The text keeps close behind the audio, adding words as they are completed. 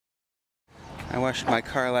I washed my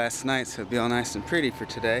car last night, so it'll be all nice and pretty for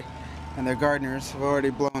today. And their gardeners have already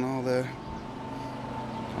blown all the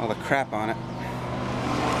crap on it.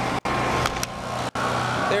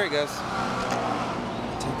 There he goes.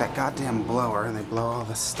 Take that goddamn blower and they blow all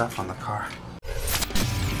this stuff on the car.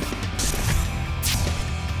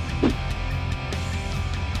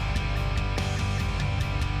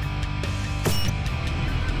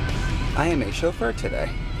 I am a chauffeur today.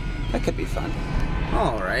 That could be fun.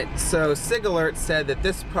 Alright, so Sig Alert said that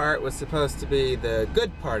this part was supposed to be the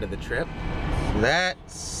good part of the trip. That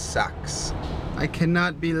sucks. I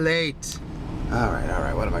cannot be late.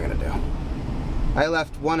 Alright, what am I gonna do? I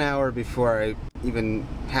left 1 hour before I even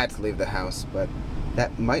had to leave the house, but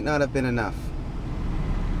that might not have been enough.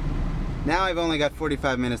 Now I've only got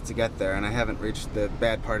 45 minutes to get there, and I haven't reached the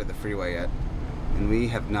bad part of the freeway yet. And we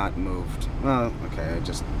have not moved. Well, okay, I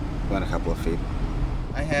just went a couple of feet.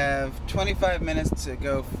 I have 25 minutes to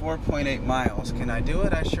go 4.8 miles. Can I do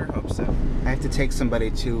it? I sure hope so. I have to take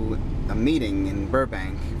somebody to a meeting in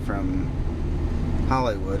Burbank from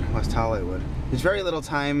Hollywood, West Hollywood. There's very little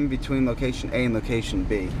time between location A and location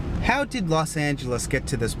B. How did Los Angeles get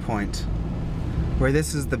to this point where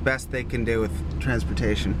this is the best they can do with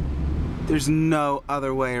transportation? There's no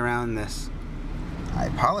other way around this. I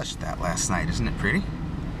polished that last night. Isn't it pretty?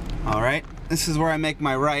 All right. This is where I make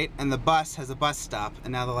my right, and the bus has a bus stop,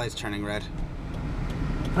 and now the light's turning red.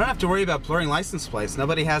 I don't have to worry about blurring license plates.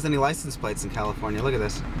 Nobody has any license plates in California. Look at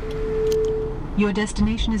this. Your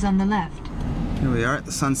destination is on the left. Here we are at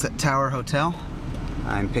the Sunset Tower Hotel.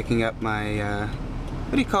 I'm picking up my,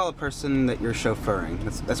 what do you call a person that you're chauffeuring?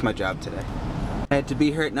 That's my job today. I had to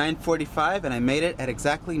be here at 9:45, and I made it at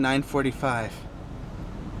exactly 9:45.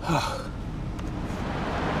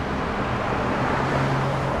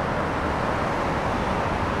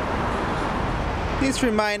 These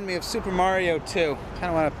remind me of Super Mario 2. Kind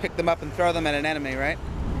of want to pick them up and throw them at an enemy, right?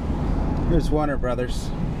 Here's Warner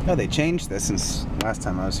Brothers. Oh, they changed this since last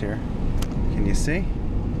time I was here. Can you see?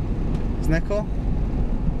 Isn't that cool?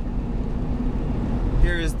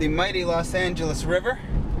 Here is the mighty Los Angeles River.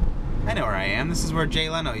 I know where I am. This is where Jay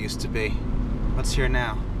Leno used to be. What's here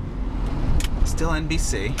now? Still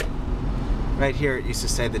NBC. Right here it used to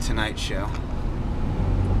say The Tonight Show.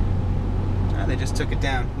 Oh, they just took it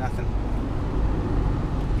down. Nothing.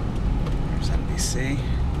 NBC.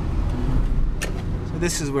 So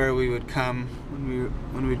this is where we would come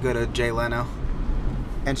when we'd go to Jay Leno.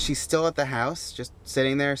 And she's still at the house, just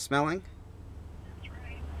sitting there smelling? That's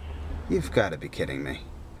right. You've got to be kidding me.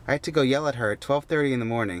 I had to go yell at her at 12:30 in the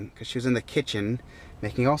morning because she was in the kitchen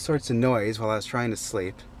making all sorts of noise while I was trying to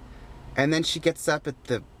sleep. And then she gets up at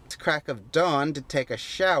the crack of dawn to take a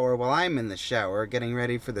shower while I'm in the shower getting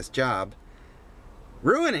ready for this job.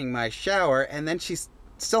 Ruining my shower, and then she's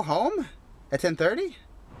still home? At 10:30?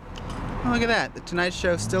 Oh, look at that. The Tonight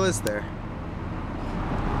Show still is there.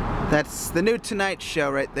 That's the new Tonight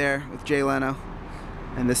Show right there with Jay Leno.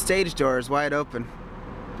 And the stage door is wide open,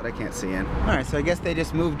 but I can't see in. Alright, so I guess they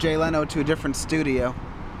just moved Jay Leno to a different studio.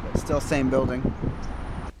 But still same building.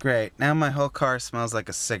 Great. Now my whole car smells like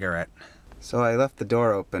a cigarette. So I left the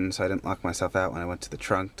door open so I didn't lock myself out when I went to the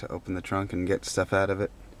trunk to open the trunk and get stuff out of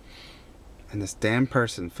it. And this damn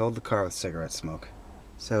person filled the car with cigarette smoke.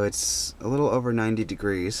 So it's a little over 90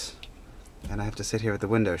 degrees, and I have to sit here with the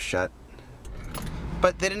window shut.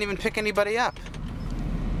 But they didn't even pick anybody up.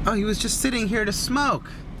 Oh, he was just sitting here to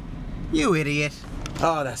smoke. You idiot.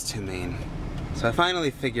 Oh, that's too mean. So I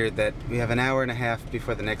finally figured that we have an hour and a half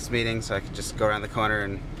before the next meeting, so I could just go around the corner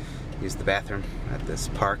and use the bathroom at this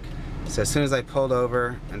park. So as soon as I pulled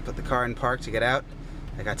over and put the car in park to get out,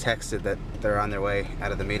 I got texted that they're on their way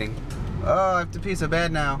out of the meeting. Oh, I have to pee so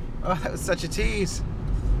bad now. Oh, that was such a tease.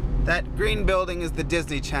 That green building is the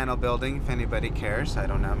Disney Channel building, if anybody cares. I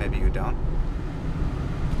don't know, maybe you don't.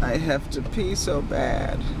 I have to pee so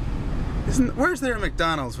bad. Where's there a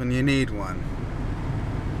McDonald's when you need one?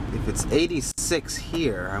 If it's 86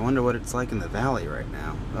 here, I wonder what it's like in the valley right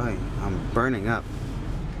now. Oh, I'm burning up.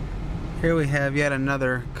 Here we have yet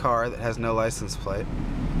another car that has no license plate.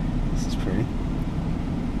 This is pretty.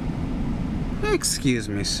 Excuse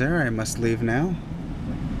me, sir, I must leave now.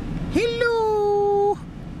 Hello!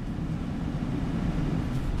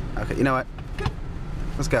 Okay, you know what?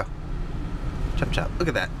 Let's go. Chop chop. Look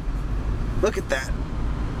at that. Look at that.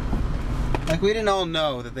 Like, we didn't all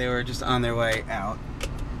know that they were just on their way out.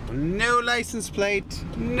 No license plate.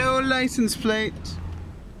 No license plate.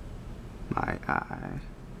 My eye.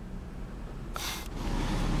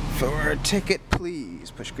 For a ticket,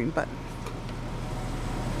 please. Push green button.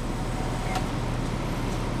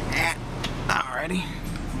 Alrighty.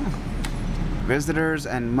 Visitors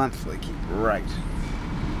and monthly. Keep right.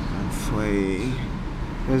 monthly.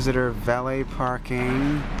 Visitor valet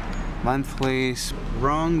parking. Monthly.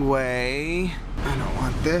 Wrong way. I don't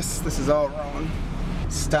want this. This is all wrong.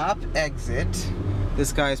 Stop, exit.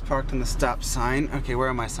 This guy's parked on the stop sign. Okay, where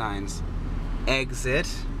are my signs? Exit.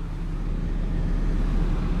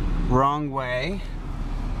 Wrong way.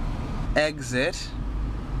 Exit.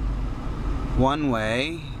 One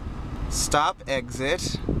way. Stop,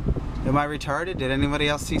 exit. Am I retarded? Did anybody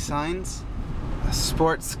else see signs?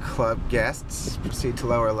 Sports club guests, proceed to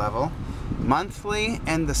lower level. Monthly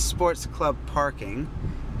and the sports club parking,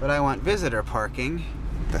 but I want visitor parking.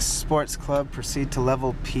 The sports club, proceed to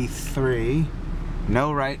level P3.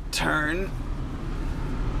 No right turn.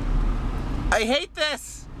 I hate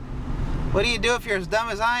this! What do you do if you're as dumb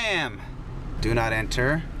as I am? Do not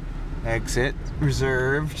enter. Exit.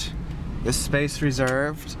 Reserved. This space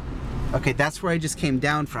reserved. Okay, that's where I just came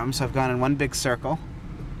down from, so I've gone in one big circle.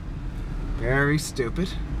 Very stupid.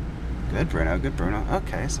 Good, Bruno. Good, Bruno.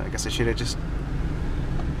 Okay, so I guess I should have just...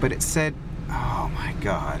 But it said... Oh my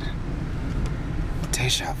god.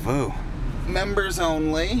 Deja vu. Members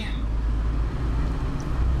only.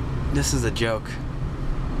 This is a joke.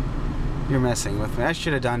 You're messing with me. I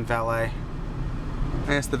should have done valet.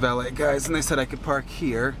 I asked the valet guys and they said I could park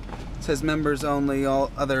here. It says members only. All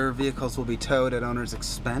other vehicles will be towed at owner's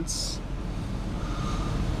expense.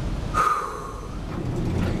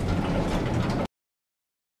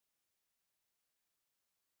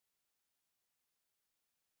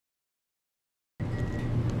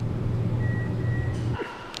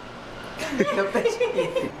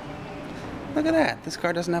 Look at that. This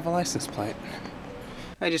car doesn't have a license plate.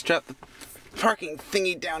 I just dropped the parking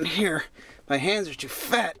thingy down here. My hands are too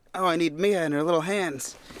fat. Oh, I need Mia and her little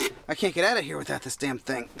hands. I can't get out of here without this damn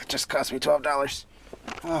thing. That just cost me $12.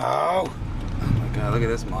 Oh. Oh my god, look at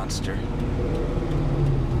this monster.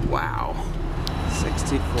 Wow.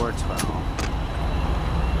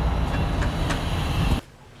 $64.12.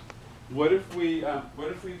 What if we, Wow.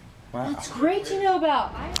 That's great to know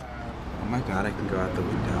about. Oh my god, I can go out the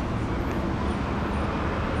window.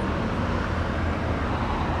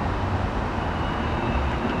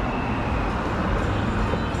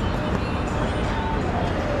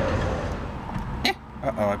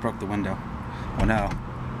 Uh-oh, I broke the window. Oh no.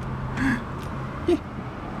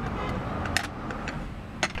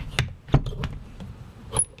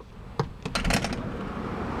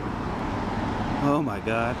 Oh my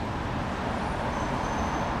god.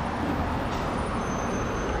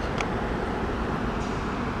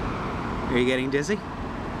 Are you getting dizzy?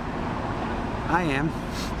 I am.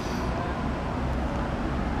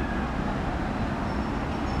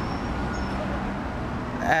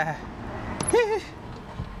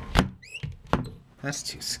 That's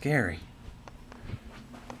too scary.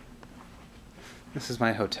 This is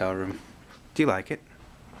my hotel room. Do you like it?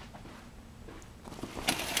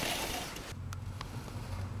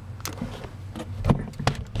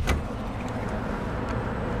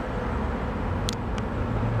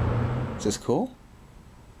 Is this cool?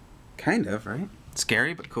 Kind of, right?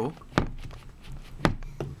 Scary, but cool.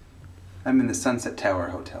 I'm in the Sunset Tower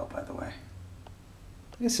Hotel, by the way.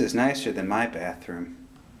 This is nicer than my bathroom.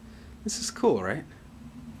 This is cool, right?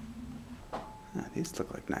 Oh, these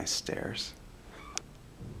look like nice stairs.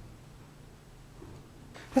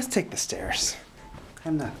 Let's take the stairs.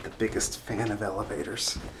 I'm not the biggest fan of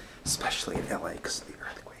elevators, especially in LA because of the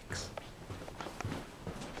earthquakes.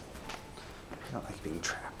 I don't like being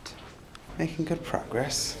trapped. Making good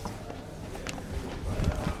progress.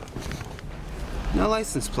 No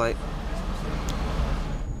license plate.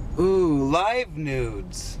 Ooh, live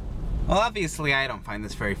nudes. Well, obviously I don't find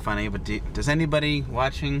this very funny, but does anybody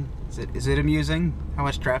watching, is it amusing how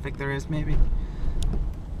much traffic there is, maybe?